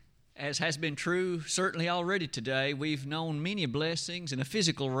As has been true certainly already today, we've known many blessings in a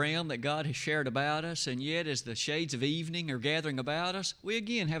physical realm that God has shared about us, and yet as the shades of evening are gathering about us, we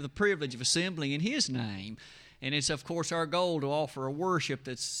again have the privilege of assembling in His name. And it's, of course, our goal to offer a worship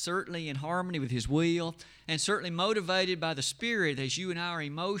that's certainly in harmony with His will and certainly motivated by the Spirit as you and I are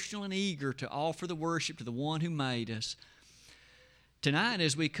emotional and eager to offer the worship to the One who made us. Tonight,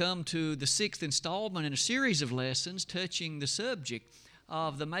 as we come to the sixth installment in a series of lessons touching the subject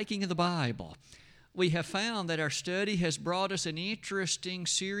of the making of the Bible, we have found that our study has brought us an interesting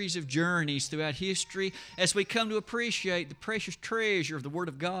series of journeys throughout history as we come to appreciate the precious treasure of the Word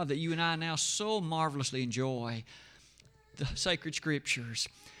of God that you and I now so marvelously enjoy, the sacred Scriptures.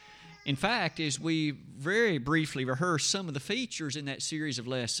 In fact, as we very briefly rehearse some of the features in that series of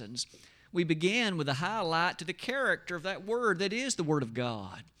lessons, we began with a highlight to the character of that Word that is the Word of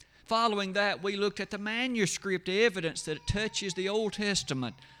God. Following that, we looked at the manuscript evidence that it touches the Old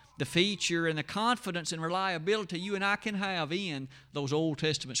Testament, the feature and the confidence and reliability you and I can have in those Old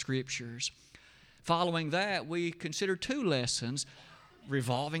Testament Scriptures. Following that, we considered two lessons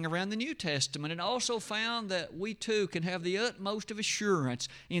revolving around the New Testament and also found that we too can have the utmost of assurance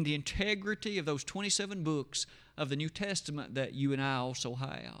in the integrity of those 27 books of the New Testament that you and I also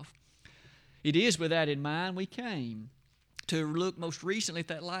have. It is with that in mind we came to look most recently at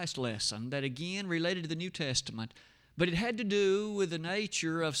that last lesson that again related to the New Testament, but it had to do with the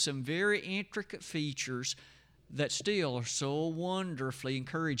nature of some very intricate features that still are so wonderfully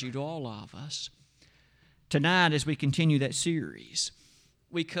encouraging to all of us. Tonight, as we continue that series,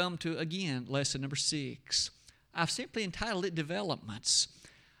 we come to, again, lesson number 6. I've simply entitled it Developments.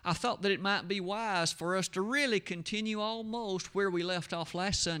 I thought that it might be wise for us to really continue almost where we left off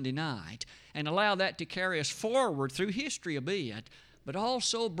last Sunday night and allow that to carry us forward through history a bit, but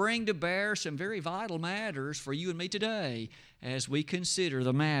also bring to bear some very vital matters for you and me today as we consider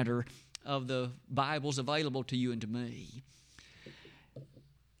the matter of the Bibles available to you and to me.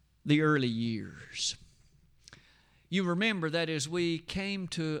 The early years. You remember that as we came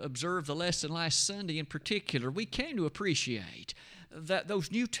to observe the lesson last Sunday in particular, we came to appreciate that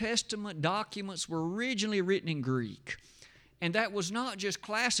those New Testament documents were originally written in Greek. And that was not just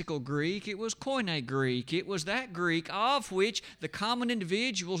classical Greek, it was Koine Greek. It was that Greek of which the common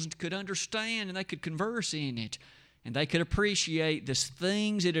individuals could understand and they could converse in it. And they could appreciate the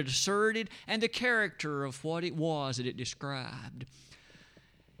things it had asserted and the character of what it was that it described.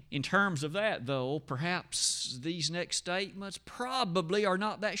 In terms of that, though, perhaps these next statements probably are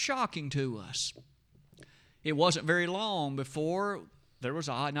not that shocking to us. It wasn't very long before there was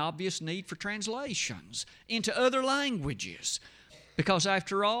an obvious need for translations into other languages because,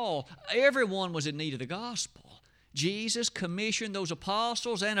 after all, everyone was in need of the gospel. Jesus commissioned those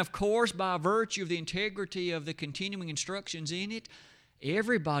apostles, and of course, by virtue of the integrity of the continuing instructions in it,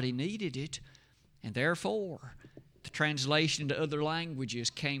 everybody needed it, and therefore the translation into other languages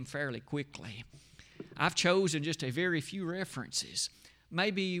came fairly quickly. I've chosen just a very few references.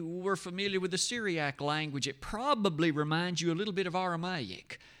 Maybe we're familiar with the Syriac language. It probably reminds you a little bit of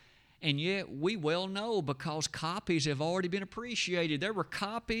Aramaic. And yet we well know because copies have already been appreciated. There were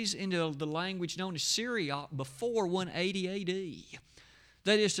copies into the language known as Syriac before 180 A.D.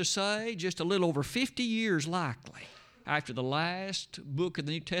 That is to say, just a little over 50 years likely after the last book of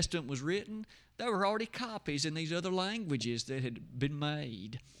the New Testament was written, there were already copies in these other languages that had been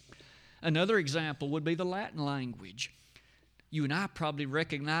made. Another example would be the Latin language. You and I probably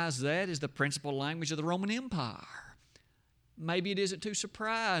recognize that as the principal language of the Roman Empire. Maybe it isn't too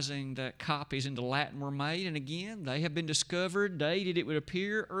surprising that copies into Latin were made, and again, they have been discovered, dated, it would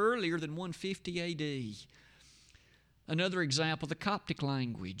appear, earlier than 150 A.D. Another example, the Coptic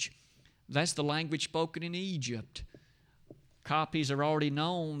language. That's the language spoken in Egypt. Copies are already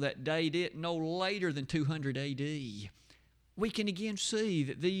known that date it no later than 200 A.D. We can again see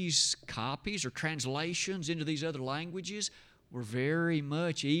that these copies or translations into these other languages were very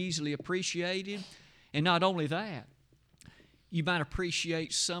much easily appreciated. And not only that, you might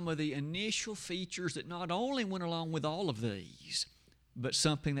appreciate some of the initial features that not only went along with all of these, but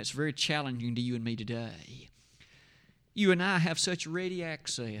something that's very challenging to you and me today. You and I have such ready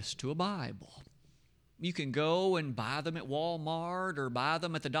access to a Bible. You can go and buy them at Walmart or buy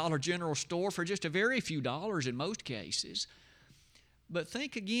them at the Dollar General store for just a very few dollars in most cases. But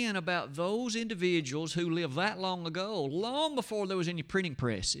think again about those individuals who lived that long ago, long before there was any printing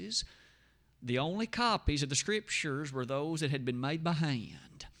presses. The only copies of the Scriptures were those that had been made by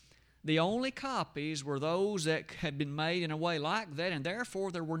hand. The only copies were those that had been made in a way like that, and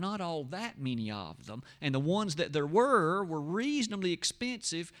therefore there were not all that many of them. And the ones that there were reasonably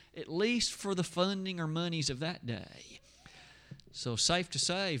expensive, at least for the funding or monies of that day. So safe to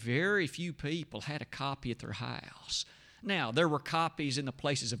say, very few people had a copy at their house. Now, there were copies in the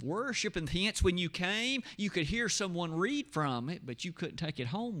places of worship, and hence when you came, you could hear someone read from it, but you couldn't take it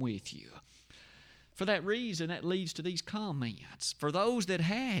home with you. For that reason, that leads to these comments. For those that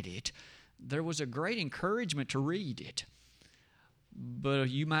had it, there was a great encouragement to read it. But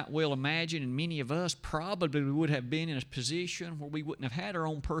you might well imagine, and many of us probably would have been in a position where we wouldn't have had our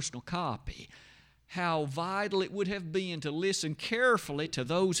own personal copy, how vital it would have been to listen carefully to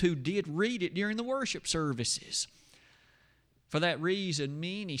those who did read it during the worship services. For that reason,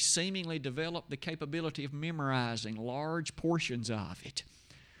 many seemingly developed the capability of memorizing large portions of it.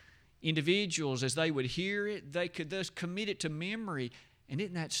 Individuals, as they would hear it, they could thus commit it to memory. And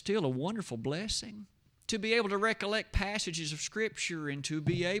isn't that still a wonderful blessing? To be able to recollect passages of Scripture and to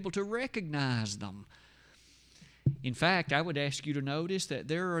be able to recognize them. In fact, I would ask you to notice that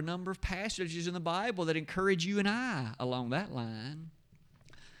there are a number of passages in the Bible that encourage you and I along that line.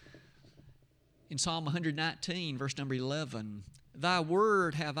 In Psalm 119, verse number 11, Thy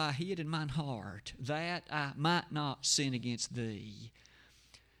word have I hid in mine heart, that I might not sin against Thee.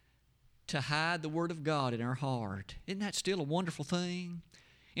 To hide the word of God in our heart. Isn't that still a wonderful thing?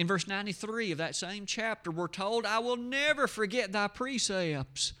 In verse 93 of that same chapter, we're told, I will never forget Thy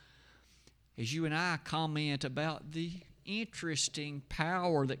precepts. As you and I comment about the interesting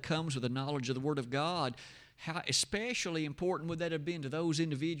power that comes with the knowledge of the Word of God, how especially important would that have been to those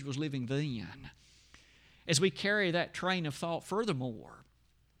individuals living then? As we carry that train of thought furthermore,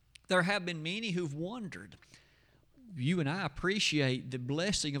 there have been many who've wondered. You and I appreciate the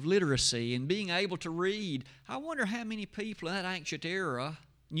blessing of literacy and being able to read. I wonder how many people in that ancient era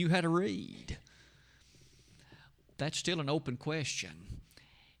knew how to read. That's still an open question.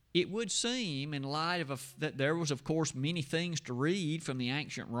 It would seem, in light of that there was, of course, many things to read from the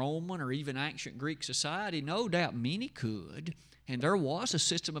ancient Roman or even ancient Greek society, no doubt many could, and there was a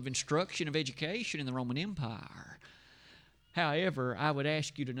system of instruction, of education in the Roman Empire. However, I would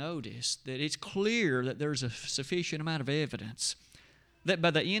ask you to notice that it's clear that there's a sufficient amount of evidence that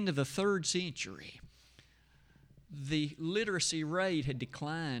by the end of the 3rd century, the literacy rate had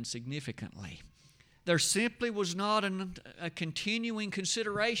declined significantly. There simply was not a continuing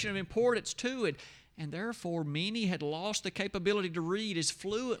consideration of importance to it, and therefore many had lost the capability to read as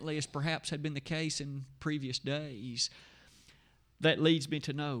fluently as perhaps had been the case in previous days. That leads me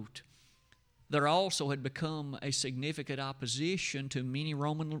to note, there also had become a significant opposition to many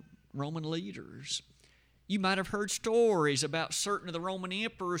Roman leaders. You might have heard stories about certain of the Roman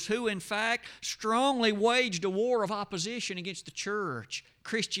emperors who, in fact, strongly waged a war of opposition against the church.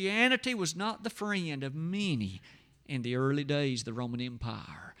 Christianity was not the friend of many in the early days of the Roman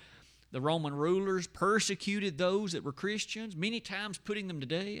Empire. The Roman rulers persecuted those that were Christians, many times putting them to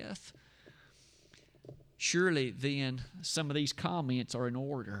death. Surely, then, some of these comments are in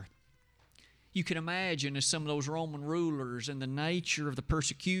order. You can imagine as some of those Roman rulers and the nature of the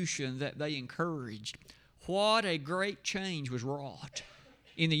persecution that they encouraged, what a great change was wrought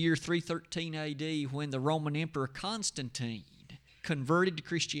in the year 313 A.D. when the Roman Emperor Constantine converted to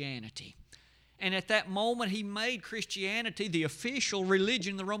Christianity. And at that moment, he made Christianity the official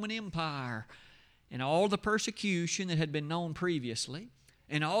religion of the Roman Empire. And all the persecution that had been known previously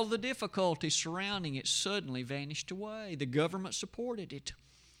and all the difficulties surrounding it suddenly vanished away. The government supported it.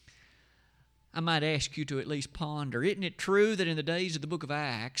 I might ask you to at least ponder, isn't it true that in the days of the book of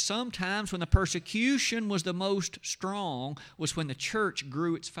Acts, sometimes when the persecution was the most strong was when the church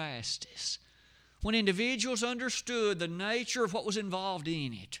grew its fastest? When individuals understood the nature of what was involved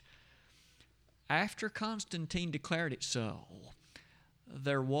in it. After Constantine declared it so,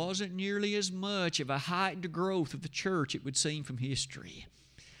 there wasn't nearly as much of a heightened growth of the church, it would seem from history.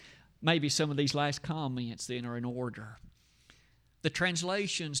 Maybe some of these last comments then are in order. The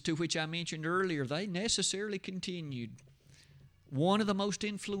translations to which I mentioned earlier, they necessarily continued. One of the most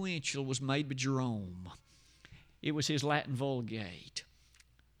influential was made by Jerome. It was his Latin Vulgate.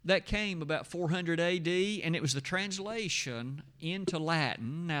 That came about 400 A.D., and it was the translation into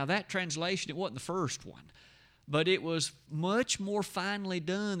Latin. Now, that translation, it wasn't the first one, but it was much more finely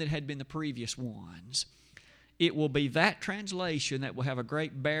done than had been the previous ones. It will be that translation that will have a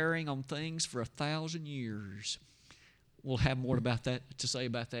great bearing on things for 1,000 years. We'll have more about that to say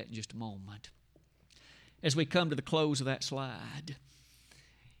about that in just a moment. As we come to the close of that slide,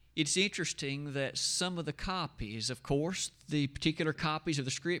 it's interesting that some of the copies, of course, the particular copies of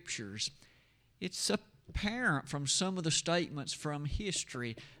the Scriptures, it's apparent from some of the statements from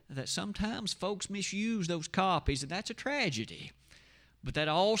history that sometimes folks misuse those copies, and that's a tragedy. But that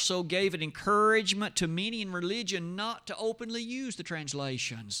also gave an encouragement to many in religion not to openly use the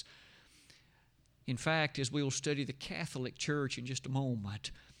translations. In fact, as we will study the Catholic Church in just a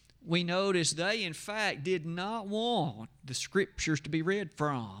moment, we notice they, in fact, did not want the Scriptures to be read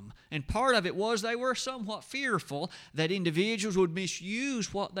from. And part of it was they were somewhat fearful that individuals would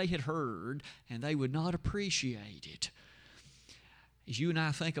misuse what they had heard and they would not appreciate it. As you and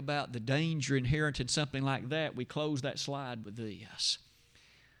I think about the danger inherent in something like that, we close that slide with this.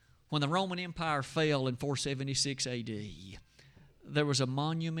 When the Roman Empire fell in 476 A.D., there was a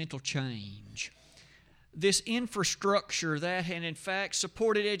monumental change. This infrastructure that had in fact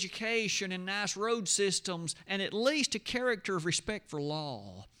supported education and nice road systems and at least a character of respect for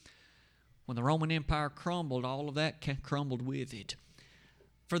law. When the Roman Empire crumbled, all of that crumbled with it.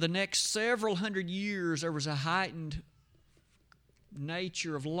 For the next several hundred years, there was a heightened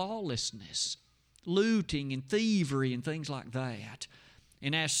nature of lawlessness, looting and thievery and things like that.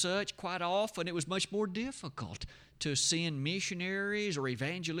 And as such, quite often it was much more difficult to send missionaries or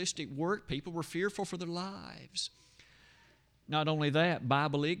evangelistic work. People were fearful for their lives. Not only that,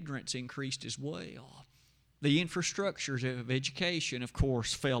 Bible ignorance increased as well. The infrastructures of education, of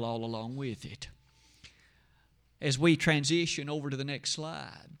course, fell all along with it. As we transition over to the next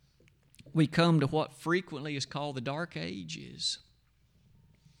slide, we come to what frequently is called the Dark Ages.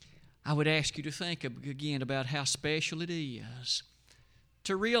 I would ask you to think again about how special it is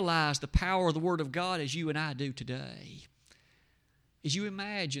to realize the power of the Word of God as you and I do today. As you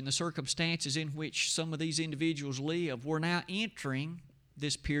imagine the circumstances in which some of these individuals live, we're now entering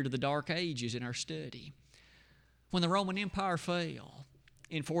this period of the Dark Ages in our study. When the Roman Empire fell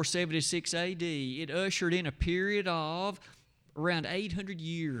in 476 A.D., it ushered in a period of around 800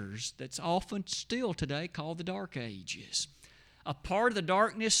 years that's often still today called the Dark Ages. A part of the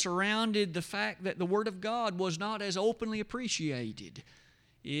darkness surrounded the fact that the Word of God was not as openly appreciated.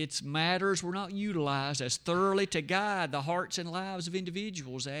 Its matters were not utilized as thoroughly to guide the hearts and lives of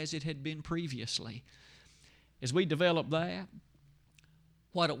individuals as it had been previously. As we develop that,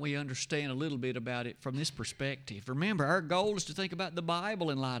 why don't we understand a little bit about it from this perspective? Remember, our goal is to think about the Bible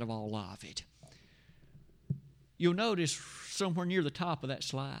in light of all of it. You'll notice somewhere near the top of that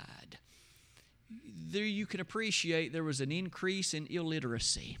slide, there you can appreciate there was an increase in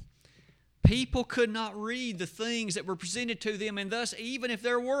illiteracy. People could not read the things that were presented to them, and thus, even if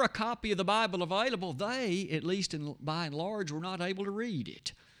there were a copy of the Bible available, they, at least by and large, were not able to read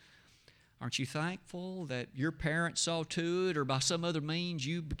it. Aren't you thankful that your parents saw to it, or by some other means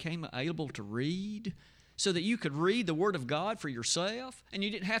you became able to read, so that you could read the Word of God for yourself, and you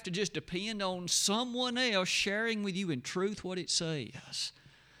didn't have to just depend on someone else sharing with you in truth what it says?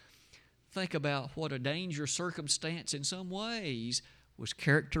 Think about what a dangerous circumstance in some ways was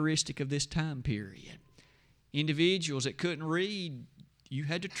characteristic of this time period. Individuals that couldn't read, you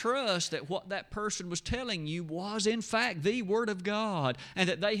had to trust that what that person was telling you was in fact the Word of God, and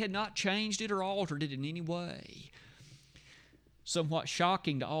that they had not changed it or altered it in any way. Somewhat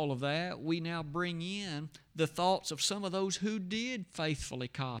shocking to all of that, we now bring in the thoughts of some of those who did faithfully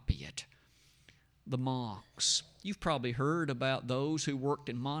copy it. The monks. You've probably heard about those who worked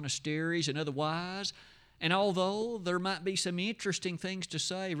in monasteries and otherwise. And although there might be some interesting things to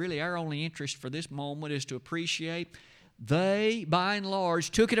say, really our only interest for this moment is to appreciate they, by and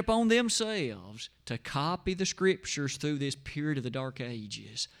large, took it upon themselves to copy the Scriptures through this period of the Dark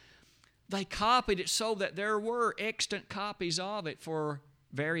Ages. They copied it so that there were extant copies of it for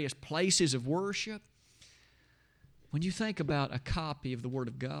various places of worship. When you think about a copy of the Word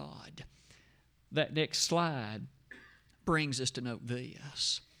of God, that next slide brings us to note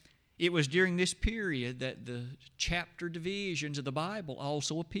this. It was during this period that the chapter divisions of the Bible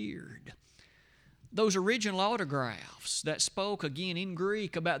also appeared. Those original autographs that spoke again in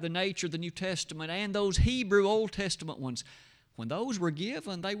Greek about the nature of the New Testament and those Hebrew Old Testament ones, when those were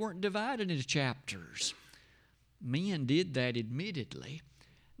given, they weren't divided into chapters. Men did that admittedly.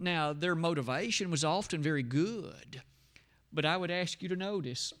 Now, their motivation was often very good, but I would ask you to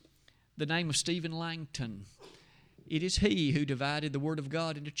notice the name of Stephen Langton. It is he who divided the Word of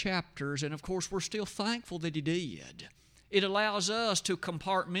God into chapters, and of course we're still thankful that he did. It allows us to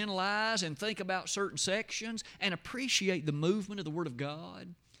compartmentalize and think about certain sections and appreciate the movement of the Word of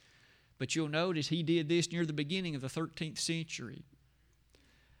God. But you'll notice he did this near the beginning of the 13th century.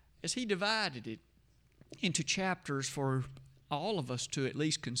 As he divided it into chapters for all of us to at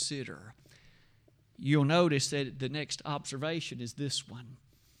least consider, you'll notice that the next observation is this one.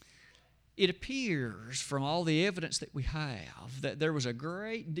 It appears from all the evidence that we have that there was a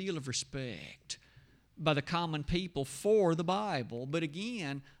great deal of respect by the common people for the Bible. But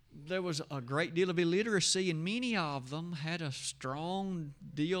again, there was a great deal of illiteracy, and many of them had a strong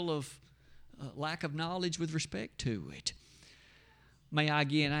deal of lack of knowledge with respect to it. May I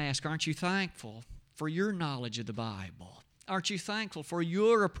again ask, aren't you thankful for your knowledge of the Bible? Aren't you thankful for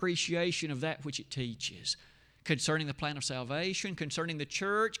your appreciation of that which it teaches concerning the plan of salvation, concerning the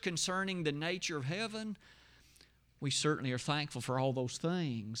church, concerning the nature of heaven? We certainly are thankful for all those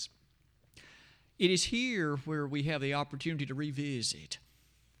things. It is here where we have the opportunity to revisit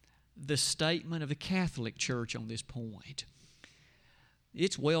the statement of the Catholic Church on this point.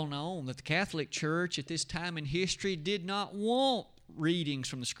 It's well known that the Catholic Church at this time in history did not want readings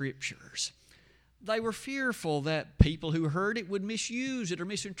from the Scriptures. They were fearful that people who heard it would misuse it or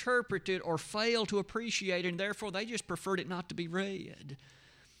misinterpret it or fail to appreciate it, and therefore they just preferred it not to be read. It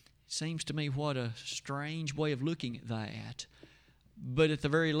seems to me what a strange way of looking at that. But at the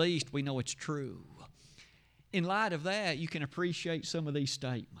very least, we know it's true. In light of that, you can appreciate some of these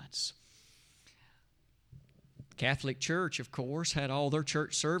statements. The Catholic Church, of course, had all their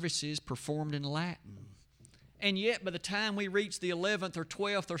church services performed in Latin. And yet, by the time we reach the 11th or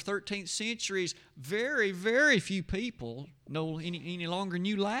 12th or 13th centuries, very, very few people any longer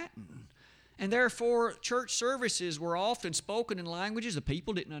knew Latin. And therefore, church services were often spoken in languages the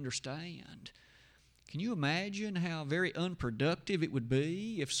people didn't understand. Can you imagine how very unproductive it would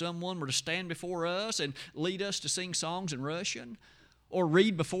be if someone were to stand before us and lead us to sing songs in Russian or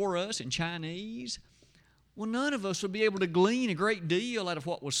read before us in Chinese? Well, none of us would be able to glean a great deal out of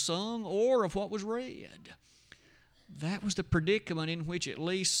what was sung or of what was read. That was the predicament in which at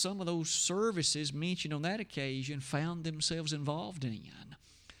least some of those services mentioned on that occasion found themselves involved in.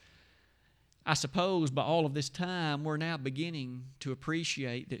 I suppose by all of this time we're now beginning to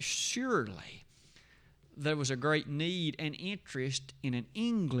appreciate that surely there was a great need and interest in an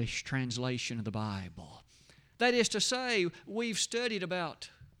English translation of the Bible. That is to say, we've studied about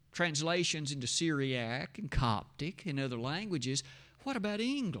translations into Syriac and Coptic and other languages. What about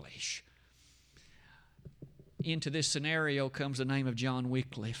English? Into this scenario comes the name of John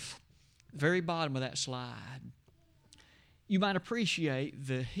Wycliffe, the very bottom of that slide. You might appreciate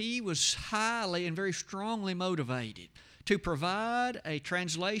that he was highly and very strongly motivated to provide a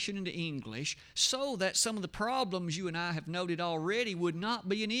translation into English so that some of the problems you and I have noted already would not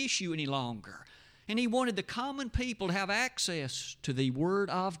be an issue any longer. And he wanted the common people to have access to the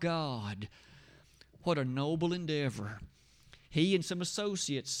Word of God. What a noble endeavor. He and some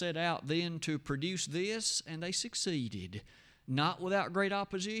associates set out then to produce this, and they succeeded. Not without great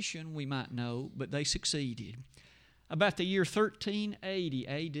opposition, we might know, but they succeeded. About the year 1380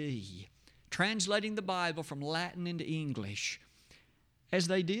 A.D., translating the Bible from Latin into English. As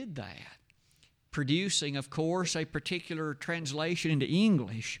they did that, producing, of course, a particular translation into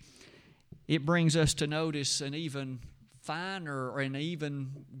English, it brings us to notice an even finer or an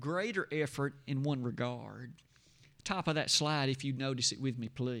even greater effort in one regard. Top of that slide, if you'd notice it with me,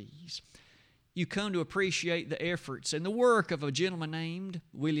 please. You come to appreciate the efforts and the work of a gentleman named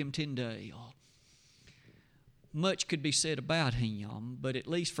William Tyndale. Much could be said about him, but at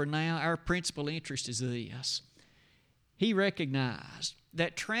least for now, our principal interest is this. He recognized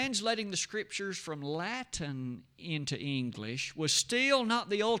that translating the Scriptures from Latin into English was still not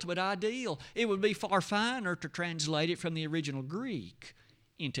the ultimate ideal. It would be far finer to translate it from the original Greek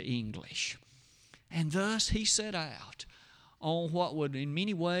into English. And thus he set out on what would in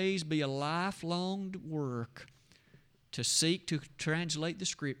many ways be a lifelong work to seek to translate the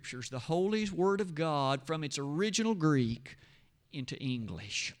Scriptures, the Holy Word of God, from its original Greek into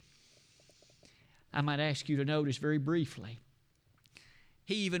English. I might ask you to notice very briefly,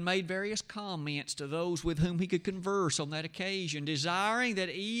 he even made various comments to those with whom he could converse on that occasion, desiring that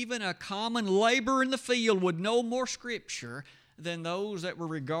even a common laborer in the field would know more Scripture than those that were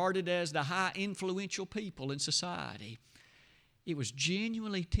regarded as the high influential people in society. It was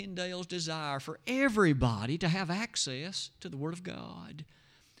genuinely Tyndale's desire for everybody to have access to the Word of God.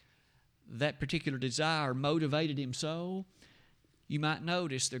 That particular desire motivated him so. You might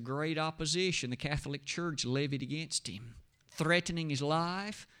notice the great opposition the Catholic Church levied against him, threatening his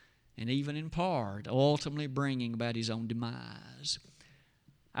life and even in part ultimately bringing about his own demise.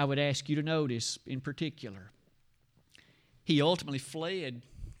 I would ask you to notice in particular, he ultimately fled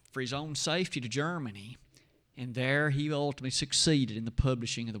for his own safety to Germany. And there he ultimately succeeded in the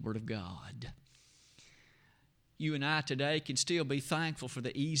publishing of the Word of God. You and I today can still be thankful for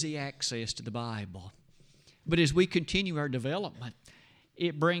the easy access to the Bible. But as we continue our development,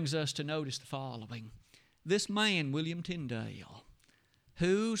 it brings us to notice the following. This man, William Tyndale,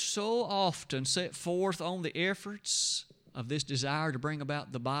 who so often set forth on the efforts of this desire to bring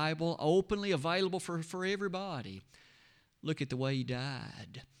about the Bible openly available for everybody, look at the way he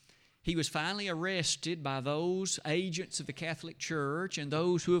died. He was finally arrested by those agents of the Catholic Church and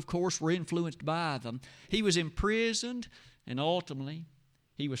those who, of course, were influenced by them. He was imprisoned, and ultimately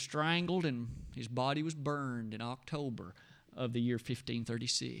He was strangled and his body was burned in October of the year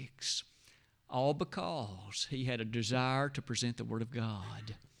 1536. All because he had a desire to present the Word of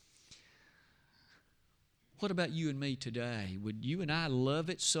God. What about you and me today? Would you and I love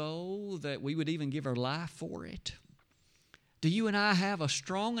it so that we would even give our life for it? Do you and I have a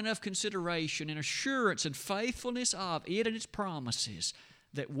strong enough consideration and assurance and faithfulness of it and its promises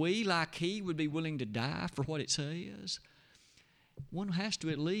that we, like he, would be willing to die for what it says? One has to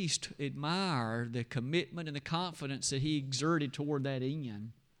at least admire the commitment and the confidence that he exerted toward that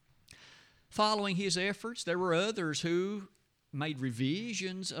end. Following his efforts, there were others who made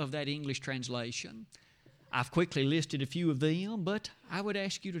revisions of that English translation. I've quickly listed a few of them, but I would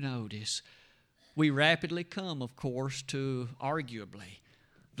ask you to notice we rapidly come, of course, to arguably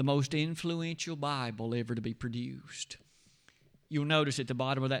the most influential Bible ever to be produced. You'll notice at the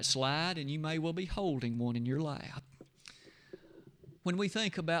bottom of that slide, and you may well be holding one in your lap. When we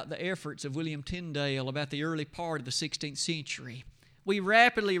think about the efforts of William Tyndale about the early part of the 16th century, we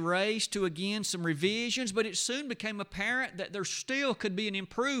rapidly raced to again some revisions, but it soon became apparent that there still could be an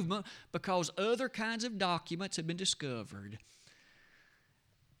improvement because other kinds of documents had been discovered.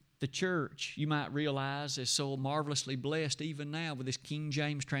 The church, you might realize, is so marvelously blessed even now with this King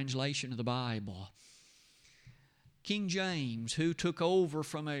James translation of the Bible. King James, who took over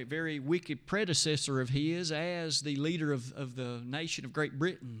from a very wicked predecessor of his as the leader of the nation of Great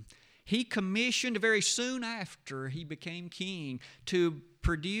Britain, he commissioned very soon after he became king to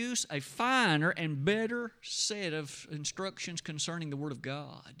produce a finer and better set of instructions concerning the Word of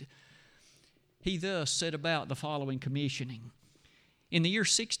God. He thus set about the following commissioning. In the year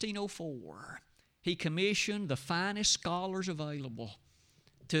 1604, he commissioned the finest scholars available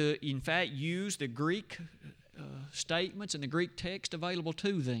to, in fact, use the Greek statements and the Greek text available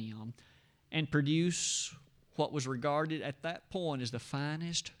to them and produce what was regarded at that point as the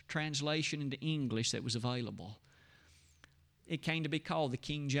finest translation into English that was available. It came to be called the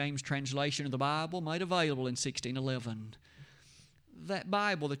King James translation of the Bible, made available in 1611. That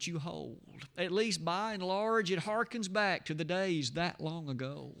Bible that you hold, at least by and large, it harkens back to the days that long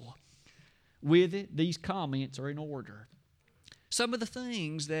ago. With it, these comments are in order. Some of the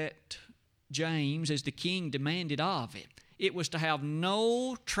things that James, as the king, demanded of it, it was to have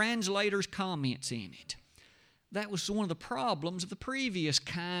no translator's comments in it. That was one of the problems of the previous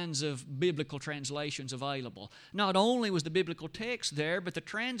kinds of biblical translations available. Not only was the biblical text there, but the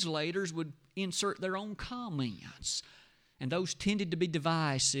translators would insert their own comments. And those tended to be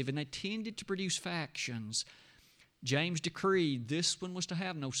divisive, and they tended to produce factions. James decreed this one was to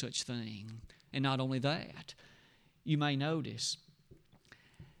have no such thing. And not only that, you may notice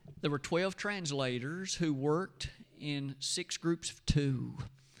there were 12 translators who worked in 6 groups of 2.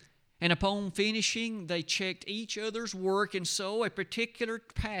 And upon finishing, they checked each other's work, and so a particular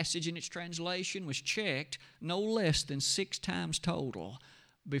passage in its translation was checked no less than 6 times total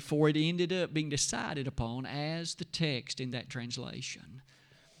before it ended up being decided upon as the text in that translation.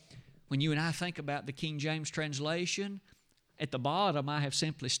 When you and I think about the King James translation, at the bottom I have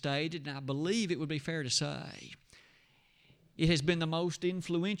simply stated, and I believe it would be fair to say, it has been the most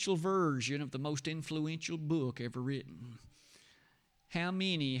influential version of the most influential book ever written. How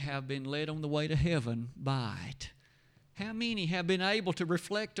many have been led on the way to heaven by it? How many have been able to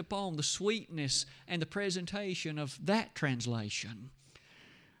reflect upon the sweetness and the presentation of that translation?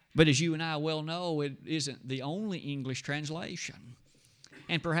 But as you and I well know, it isn't the only English translation.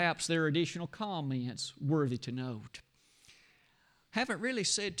 And perhaps there are additional comments worthy to note. Haven't really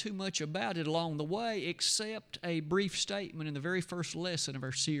said too much about it along the way except a brief statement in the very first lesson of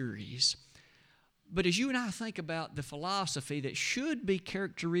our series. But as you and I think about the philosophy that should be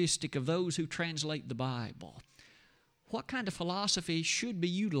characteristic of those who translate the Bible, what kind of philosophy should be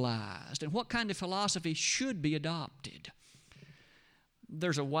utilized and what kind of philosophy should be adopted?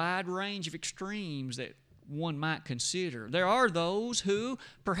 There's a wide range of extremes that one might consider. There are those who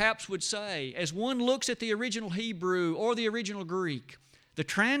perhaps would say, as one looks at the original Hebrew or the original Greek, the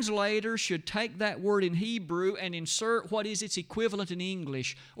translator should take that word in Hebrew and insert what is its equivalent in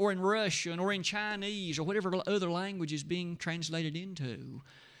English or in Russian or in Chinese or whatever other language is being translated into.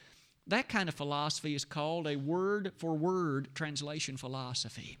 That kind of philosophy is called a word-for-word translation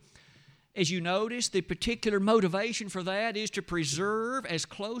philosophy. As you notice, the particular motivation for that is to preserve as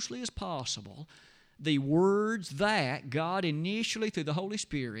closely as possible the words that God initially, through the Holy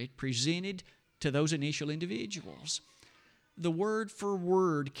Spirit, presented to those initial individuals. The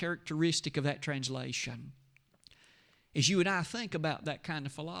word-for-word characteristic of that translation. As you and I think about that kind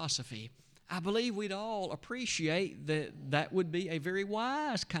of philosophy, I believe we'd all appreciate that that would be a very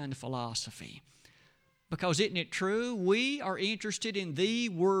wise kind of philosophy. Because isn't it true? We are interested in the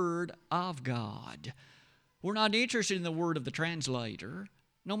Word of God. We're not interested in the word of the translator,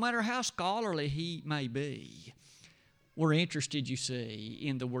 no matter how scholarly he may be. We're interested, you see,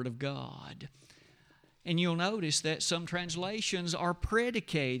 in the Word of God. And you'll notice that some translations are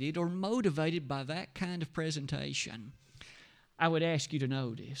predicated or motivated by that kind of presentation. I would ask you to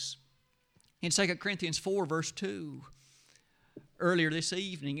notice in 2 Corinthians 4, verse 2, earlier this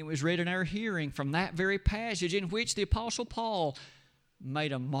evening, it was read in our hearing from that very passage in which the Apostle Paul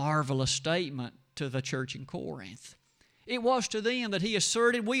made a marvelous statement to the church in Corinth. It was to them that he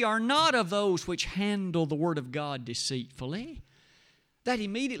asserted, "We are not of those which handle the Word of God deceitfully." That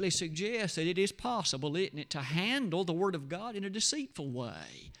immediately suggests that it is possible, isn't it, to handle the Word of God in a deceitful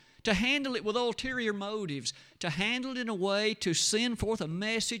way, to handle it with ulterior motives, to handle it in a way to send forth a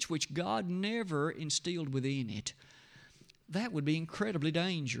message which God never instilled within it. That would be incredibly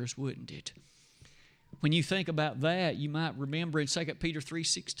dangerous, wouldn't it? When you think about that, you might remember in 2 Peter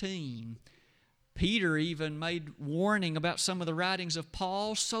 3:16, Peter even made warning about some of the writings of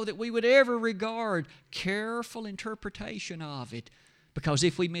Paul so that we would ever regard careful interpretation of it. Because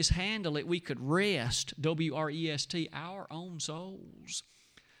if we mishandle it, we could rest, W-R-E-S-T, our own souls.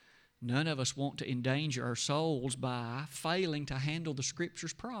 None of us want to endanger our souls by failing to handle the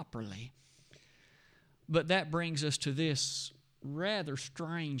Scriptures properly. But that brings us to this rather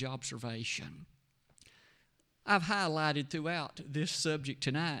strange observation. I've highlighted throughout this subject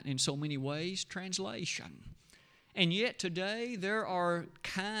tonight in so many ways translation. And yet today there are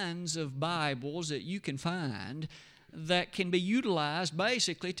kinds of Bibles that you can find that can be utilized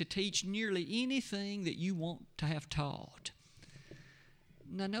basically to teach nearly anything that you want to have taught.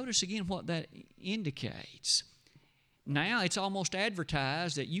 Now notice again what that indicates. Now it's almost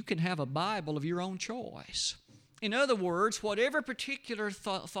advertised that you can have a Bible of your own choice. In other words, whatever particular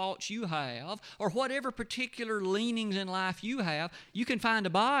thoughts you have or whatever particular leanings in life you have, you can find a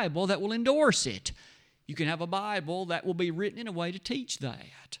Bible that will endorse it. You can have a Bible that will be written in a way to teach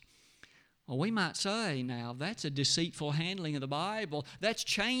that. Well, we might say now that's a deceitful handling of the Bible. That's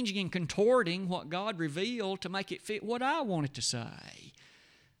changing and contorting what God revealed to make it fit what I want it to say.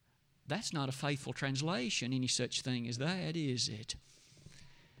 That's not a faithful translation, any such thing as that, is it?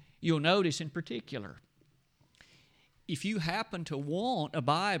 You'll notice in particular, if you happen to want a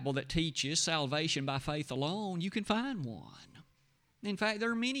Bible that teaches salvation by faith alone, you can find one. In fact,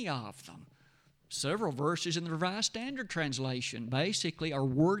 there are many of them. Several verses in the Revised Standard Translation basically are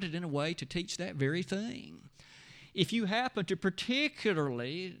worded in a way to teach that very thing. If you happen to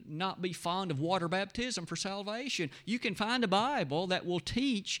particularly not be fond of water baptism for salvation, you can find a Bible that will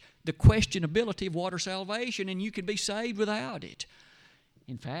teach the questionability of water salvation, and you can be saved without it.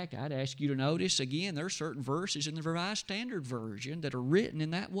 In fact, I'd ask you to notice, again, there are certain verses in the Revised Standard Version that are written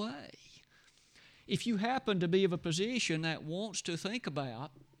in that way. If you happen to be of a position that wants to think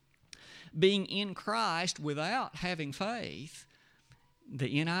about being in Christ without having faith, the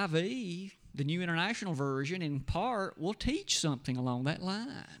NIV, the New International Version, in part, will teach something along that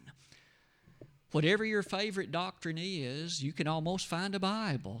line. Whatever your favorite doctrine is, you can almost find a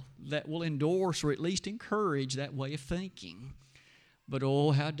Bible that will endorse or at least encourage that way of thinking. But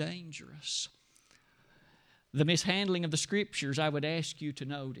oh, how dangerous. The mishandling of the Scriptures, I would ask you to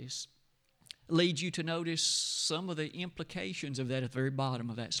notice, leads you to notice some of the implications of that at the very bottom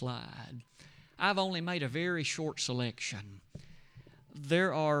of that slide. I've only made a very short selection.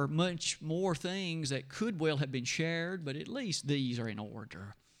 There are much more things that could well have been shared, but at least these are in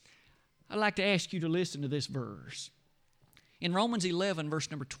order. I'd like to ask you to listen to this verse. In Romans 11, verse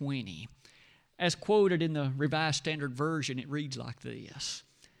number 20, as quoted in the Revised Standard Version, it reads like this: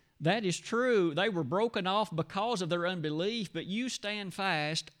 "That is true, they were broken off because of their unbelief, but you stand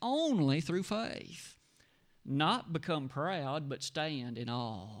fast only through faith. Not become proud, but stand in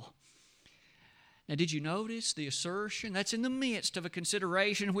awe." Now, did you notice the assertion? That's in the midst of a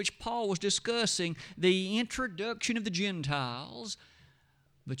consideration in which Paul was discussing the introduction of the Gentiles.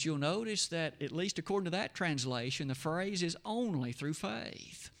 But you'll notice that, at least according to that translation, the phrase is only through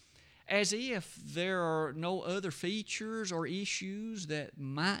faith. As if there are no other features or issues that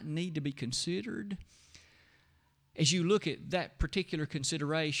might need to be considered. As you look at that particular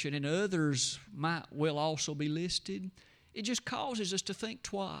consideration, and others might well also be listed, it just causes us to think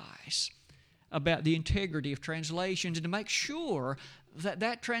twice about the integrity of translations and to make sure that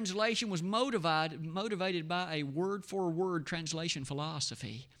that translation was motivated by a word-for-word translation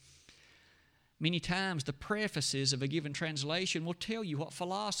philosophy. Many times the prefaces of a given translation will tell you what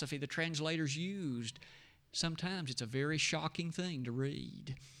philosophy the translators used. Sometimes it's a very shocking thing to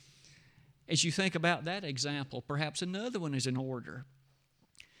read. As you think about that example, perhaps another one is in order.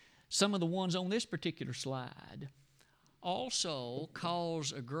 some of the ones on this particular slide, also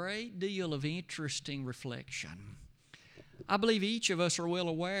cause a great deal of interesting reflection. I believe each of us are well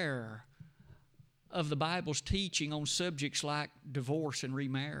aware of the Bible's teaching on subjects like divorce and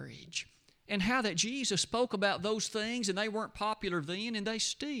remarriage, and how that Jesus spoke about those things, and they weren't popular then, and they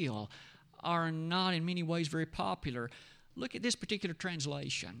still are not in many ways very popular. Look at this particular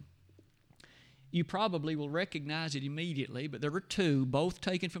translation. You probably will recognize it immediately, but there were two, both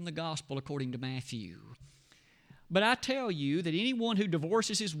taken from the Gospel according to Matthew. But I tell you that anyone who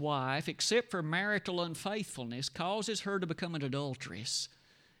divorces his wife, except for marital unfaithfulness, causes her to become an adulteress.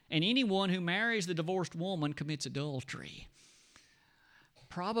 And anyone who marries the divorced woman commits adultery.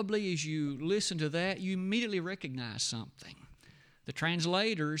 Probably as you listen to that, you immediately recognize something. The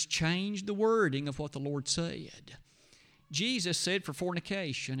translators changed the wording of what the Lord said. Jesus said for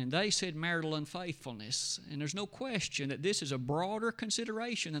fornication, and they said marital unfaithfulness. And there's no question that this is a broader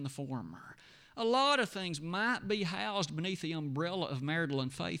consideration than the former. A lot of things might be housed beneath the umbrella of marital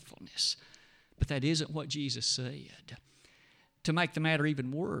unfaithfulness, but that isn't what Jesus said. To make the matter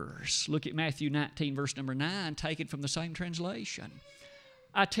even worse, look at Matthew 19, verse number 9, taken from the same translation.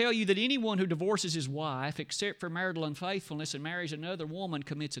 I tell you that anyone who divorces his wife, except for marital unfaithfulness, and marries another woman,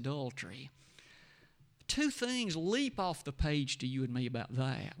 commits adultery. Two things leap off the page to you and me about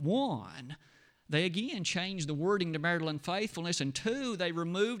that. One, they again changed the wording to marital unfaithfulness, and two, they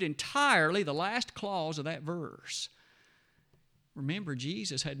removed entirely the last clause of that verse. Remember,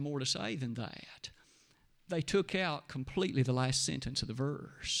 Jesus had more to say than that. They took out completely the last sentence of the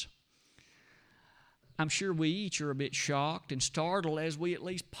verse. I'm sure we each are a bit shocked and startled as we at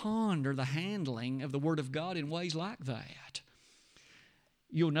least ponder the handling of the Word of God in ways like that.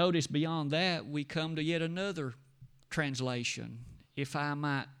 You'll notice beyond that, we come to yet another translation, if I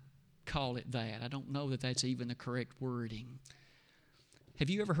might call it that. I don't know that that's even the correct wording. Have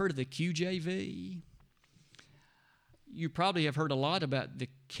you ever heard of the QJV? You probably have heard a lot about the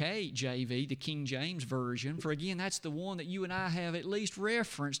KJV, the King James Version, for again, that's the one that you and I have at least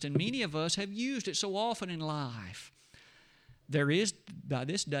referenced, and many of us have used it so often in life. There is, by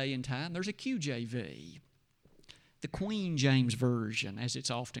this day and time, there's a QJV, the Queen James Version, as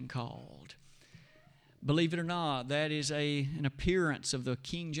it's often called. Believe it or not, that is an appearance of the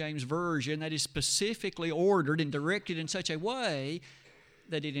King James Version that is specifically ordered and directed in such a way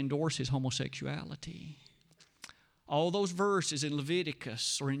that it endorses homosexuality. All those verses in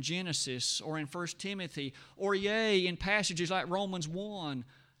Leviticus or in Genesis or in 1 Timothy or yea, in passages like Romans 1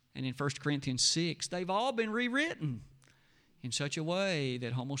 and in 1 Corinthians 6, they've all been rewritten in such a way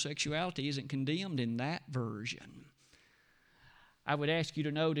that homosexuality isn't condemned in that version. I would ask you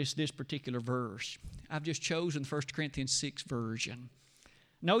to notice this particular verse. I've just chosen 1 Corinthians 6 version.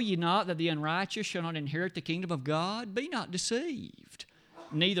 Know ye not that the unrighteous shall not inherit the kingdom of God? Be not deceived.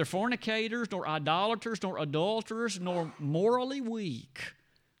 Neither fornicators, nor idolaters, nor adulterers, nor morally weak,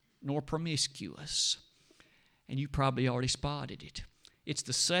 nor promiscuous. And you probably already spotted it. It's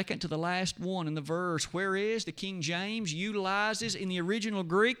the second to the last one in the verse, whereas the King James utilizes in the original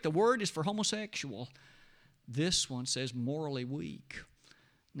Greek, the word is for homosexual. This one says morally weak.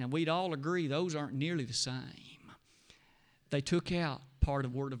 Now, we'd all agree those aren't nearly the same. They took out part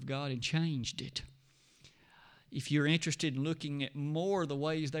of the Word of God and changed it. If you're interested in looking at more of the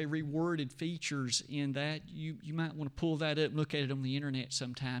ways they reworded features in that, you might want to pull that up and look at it on the internet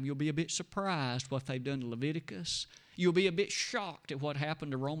sometime. You'll be a bit surprised what they've done to Leviticus. You'll be a bit shocked at what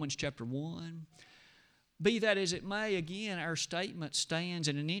happened to Romans chapter 1. Be that as it may, again, our statement stands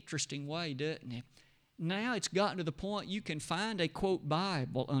in an interesting way, doesn't it? Now it's gotten to the point you can find a, quote,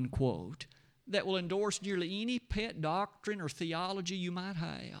 Bible, unquote, that will endorse nearly any pet doctrine or theology you might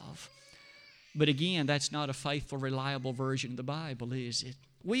have. But again, that's not a faithful, reliable version of the Bible, is it?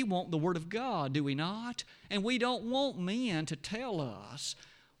 We want the Word of God, do we not? And we don't want men to tell us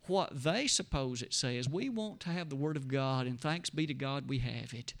what they suppose it says. We want to have the Word of God, and thanks be to God we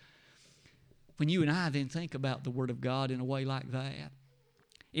have it. When you and I then think about the Word of God in a way like that,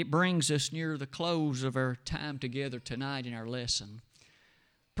 it brings us near the close of our time together tonight in our lesson.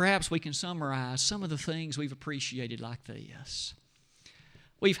 Perhaps we can summarize some of the things we've appreciated like this.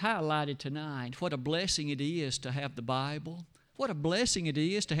 We've highlighted tonight what a blessing it is to have the Bible, what a blessing it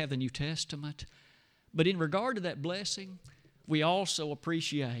is to have the New Testament. But in regard to that blessing, we also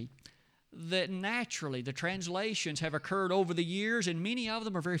appreciate that naturally the translations have occurred over the years, and many of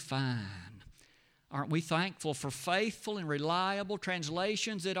them are very fine. Aren't we thankful for faithful and reliable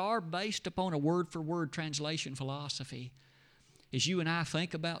translations that are based upon a word-for-word translation philosophy? As you and I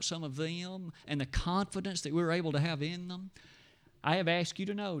think about some of them and the confidence that we're able to have in them, I have asked you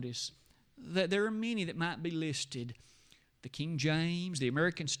to notice that there are many that might be listed the King James, the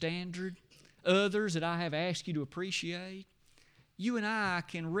American Standard, others that I have asked you to appreciate. You and I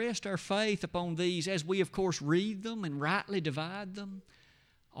can rest our faith upon these as we, of course, read them and rightly divide them,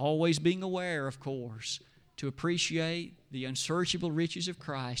 always being aware, of course, to appreciate the unsearchable riches of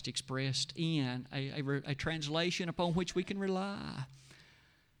Christ expressed in a translation upon which we can rely.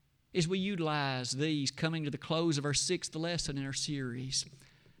 As we utilize these, coming to the close of our 6th lesson in our series,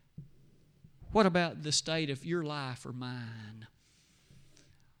 what about the state of your life or mine?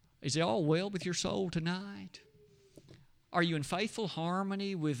 Is it all well with your soul tonight? Are you in faithful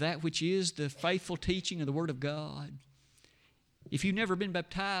harmony with that which is the faithful teaching of the Word of God? If you've never been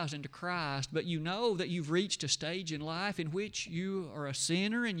baptized into Christ, but you know that you've reached a stage in life in which you are a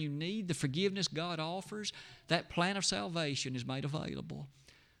sinner and you need the forgiveness God offers, that plan of salvation is made available.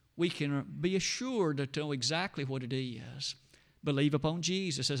 We can be assured to know exactly what it is. Believe upon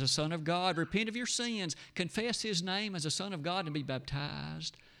Jesus as a Son of God, repent of your sins, confess His name as a Son of God, and be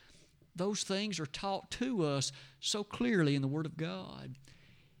baptized. Those things are taught to us so clearly in the Word of God.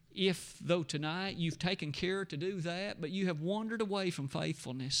 If, though tonight you've taken care to do that, but you have wandered away from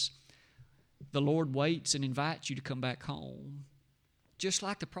faithfulness, the Lord waits and invites you to come back home. Just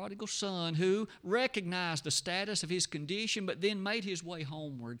like the prodigal son who recognized the status of his condition, but then made his way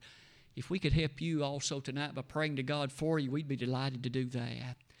homeward. If we could help you also tonight by praying to God for you, we'd be delighted to do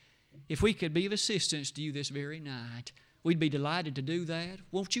that. If we could be of assistance to you this very night, we'd be delighted to do that.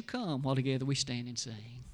 Won't you come while together we stand and sing?